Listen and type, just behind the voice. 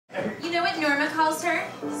Norma calls her?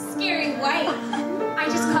 Scary White. I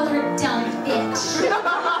just call her dumb bitch.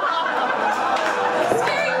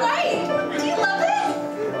 Scary White! Do you love it?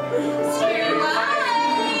 Scary White!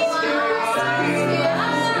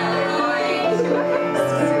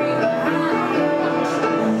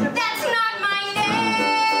 That's not my name!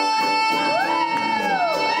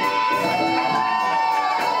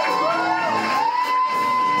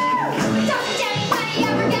 Doesn't anybody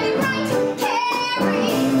ever get it right?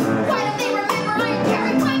 Carrie! Why don't they remember I'm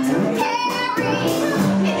Carrie White? Carrie!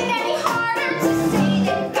 Is it any harder to say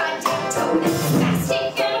than goddamn toad and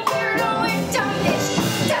spastic and weirdo and dumb bitch?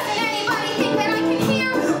 Doesn't anybody think that I can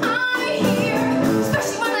hear? I hear!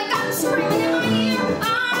 Especially when I got them screaming in my ear. I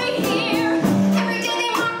hear! Every day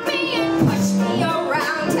they mock me and push me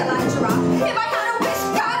around till I drop. If I had a wish,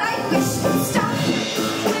 God, I wish they'd stop.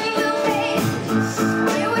 When will they?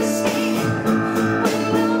 I wish they. When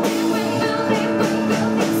will they? When will they? When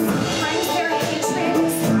will they? Sometimes their hatred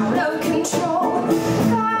is out of control.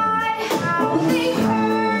 God, how they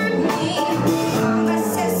hurt me. Mama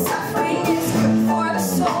says suffering is good for the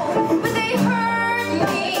soul, but they hurt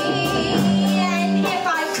me. And if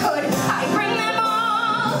I could, I'd bring them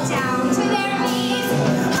all down to their knees.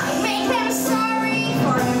 I'd make them sorry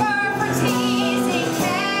forever for teasing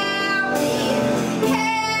Carrie,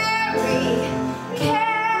 Carrie,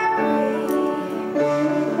 Carrie.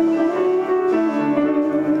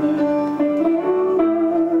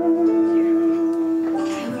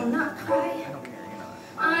 I will not cry.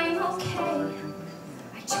 I'm okay.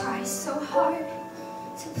 I try so hard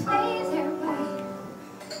to play their way.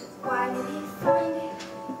 Why do they find it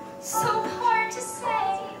so hard to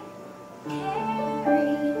say? Carrie.